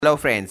Hello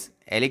friends,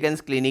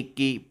 elegance clinic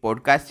की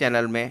podcast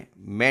channel में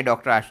मैं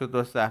doctor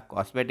Ashutosh Shah,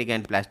 cosmetic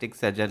and plastic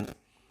surgeon,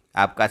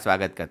 आपका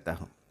स्वागत करता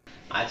हूं।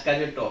 आज का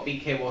जो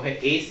टॉपिक है वो है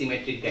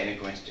एसिमेट्रिक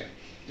गायनेकोमेस्टिया।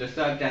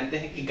 दोस्तों, आप जानते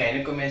हैं कि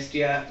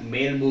गायनेकोमेस्टिया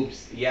मेल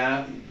बूब्स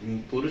या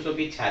पुरुषों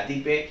की छाती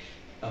पे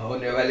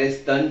होने वाले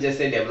स्तन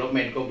जैसे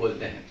डेवलपमेंट को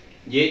बोलते हैं।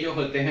 ये जो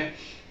होते हैं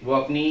वो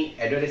अपनी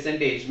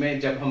एडोलेसेंट एज में,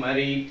 जब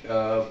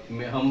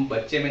हम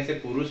बच्चे में से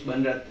पुरुष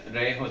बन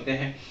रहे होते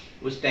हैं,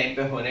 उस टाइम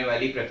पे होने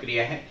वाली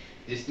प्रक्रिया है,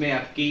 जिसमें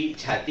आपकी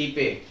छाती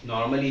पे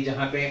नॉर्मली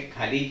जहाँ पे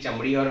खाली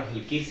चमड़ी और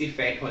हल्की सी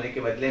फैट होने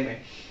के बदले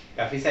में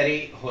काफ़ी सारी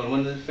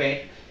हार्मोनल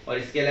फैट और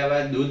इसके अलावा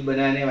दूध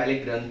बनाने वाली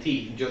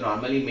ग्रंथि जो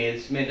नॉर्मली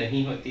मेल्स में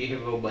नहीं होती है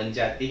वो बन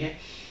जाती है।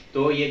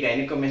 तो ये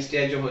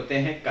गायनेकोमेस्टिया जो होते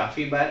हैं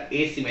काफ़ी बार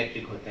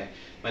एसिमेट्रिक होते हैं।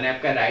 मैंने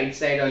आपका राइट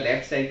साइड और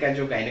लेफ्ट साइड का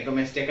जो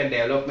गायनेकोमेस्टिया का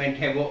डेवलपमेंट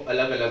है वो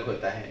अलग अलग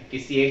होता है।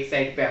 किसी एक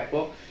साइड पे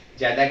आपको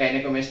ज़्यादा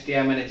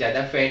गायनेकोमेस्टिया मैंने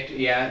ज़्यादा फैट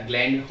या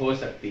ग्लैंड हो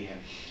सकती है।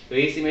 तो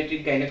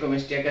एसिमेट्रिक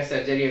गायनेकोमेस्टिया का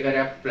सर्जरी अगर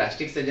आप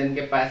प्लास्टिक सर्जन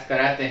के पास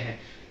कराते हैं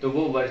तो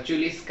वो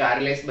वर्चुअली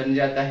स्कारलेस बन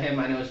जाता है,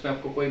 माने उसमें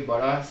आपको कोई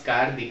बड़ा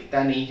स्कार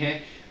दिखता नहीं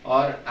है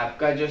और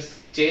आपका जो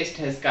चेस्ट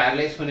है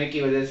स्कारलेस होने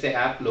की वजह से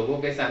आप लोगों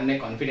के सामने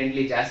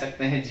कॉन्फिडेंटली जा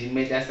सकते हैं, जिम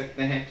में जा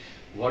सकते हैं,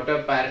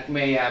 वाटर पार्क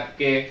में या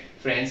आपके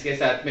फ्रेंड्स के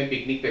साथ में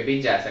पिकनिक पे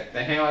भी जा सकते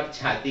हैं और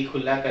छाती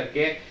खुला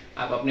करके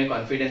आप अपने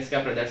कॉन्फिडेंस का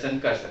प्रदर्शन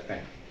कर सकते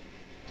हैं।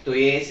 तो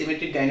ये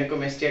एसिमेट्रिक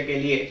गायनेकोमेस्टिया के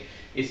लिए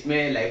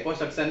इसमें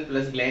लाइपोसक्शन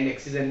प्लस ग्लैंड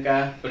एक्सिजन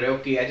का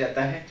प्रयोग किया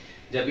जाता है।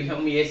 जब भी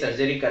हम ये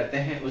सर्जरी करते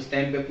हैं उस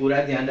टाइम पे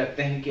पूरा ध्यान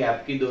रखते हैं कि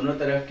आपकी दोनों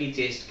तरफ की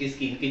चेस्ट की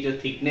स्किन की जो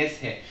थिकनेस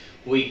है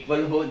वो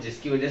इक्वल हो,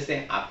 जिसकी वजह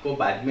से आपको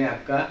बाद में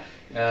आपका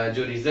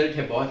जो रिजल्ट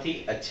है बहुत ही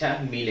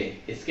अच्छा मिले।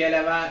 इसके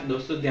अलावा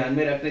दोस्तों ध्यान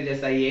में रखने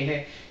जैसा ये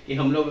है कि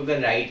हम लोग अगर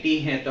राइटी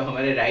हैं तो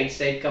हमारे राइट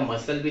साइड का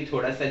मसल भी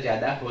थोड़ा सा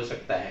ज़्यादा हो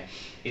सकता है।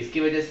 इसकी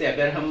वजह से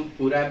अगर हम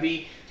पूरा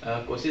भी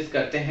कोशिश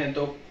करते हैं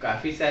तो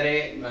काफ़ी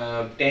सारे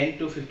 10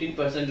 to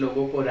 15%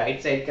 लोगों को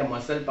राइट साइड का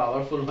मसल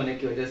पावरफुल होने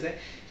की वजह से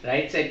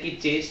राइट साइड की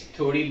चेस्ट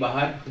थोड़ी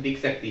बाहर दिख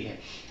सकती है,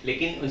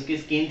 लेकिन उसकी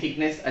स्किन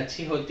थिकनेस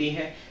अच्छी होती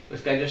है,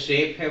 उसका जो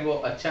शेप है वो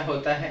अच्छा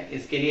होता है।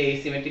 इसके लिए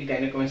एसिमेट्रिक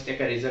गायनेकोमेस्टिया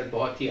का रिजल्ट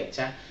बहुत ही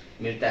अच्छा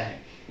मिलता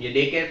है। ये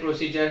डे केयर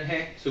प्रोसीजर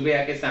है,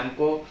 सुबह आके शाम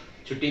को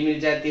छुट्टी मिल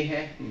जाती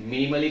है,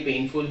 मिनिमली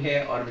पेनफुल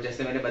है और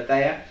जैसे मैंने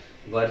बताया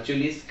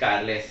वर्चुअली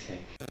स्कारलेस है।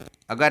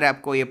 अगर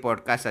आपको ये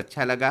पॉडकास्ट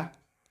अच्छा लगा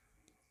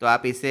तो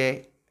आप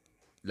इसे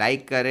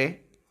लाइक करें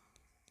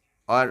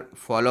और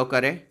फॉलो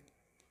करें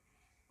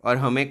और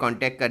हमें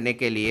कांटेक्ट करने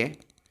के लिए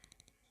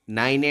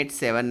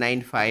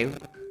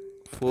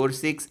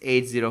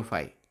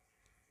 9879546805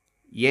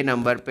 ये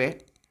नंबर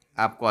पे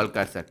आप कॉल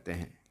कर सकते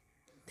हैं।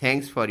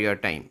 Thanks for your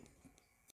time.